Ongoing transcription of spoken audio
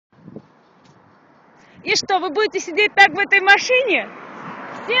И что, вы будете сидеть так в этой машине?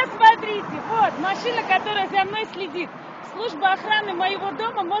 Все смотрите, вот машина, которая за мной следит. Служба охраны моего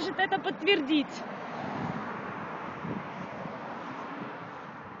дома может это подтвердить.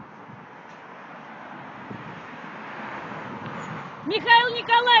 Михаил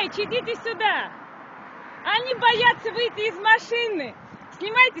Николаевич, идите сюда. Они боятся выйти из машины.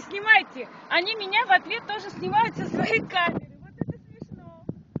 Снимайте, снимайте. Они меня в ответ тоже снимают со своей камеры. Вот это смешно.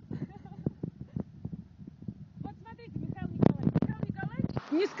 Вот смотрите, Михаил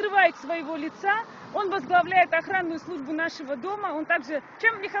Николаевич не скрывает своего лица. Он возглавляет охранную службу нашего дома. Он также...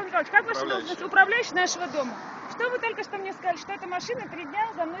 Чем, Михаил Николаевич, как ваша должность? Управляющий нашего дома. Что вы только что мне сказали, что эта машина 3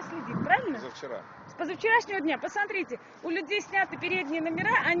 дня за мной следит, правильно? Позавчера. С позавчерашнего дня. Посмотрите, у людей сняты передние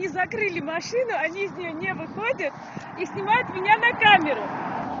номера, они закрыли машину, они из нее не выходят и снимают меня на камеру.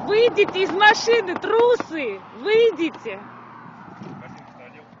 Выйдите из машины, трусы! Выйдите!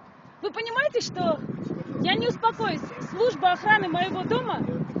 Вы понимаете, что я не успокоюсь? Служба охраны моего дома...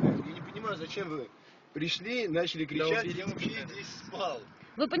 Я не понимаю, зачем вы пришли, начали кричать, я вообще здесь спал.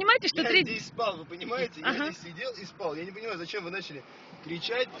 Вы понимаете, что... Я здесь спал, вы понимаете? Ага. Я здесь сидел и спал. Я не понимаю, зачем вы начали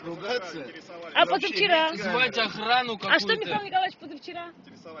кричать, ругаться. А позавчера? Звать охрану какую-то. А что, Михаил Николаевич, позавчера?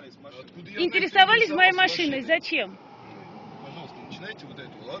 Интересовались машиной. Интересовались моей машиной. Зачем? Пожалуйста, начинайте вот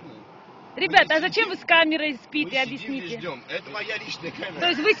эту, ладно? Ребята, а зачем вы с камерой спите, Мы объясните? сидим и ждем. Это моя личная камера. То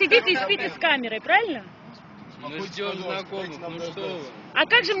есть вы сидите и спите с камерой, правильно? Мы ждем знакомых, ну что вы. А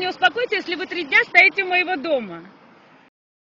как же мне успокоиться, если вы 3 дня стоите у моего дома?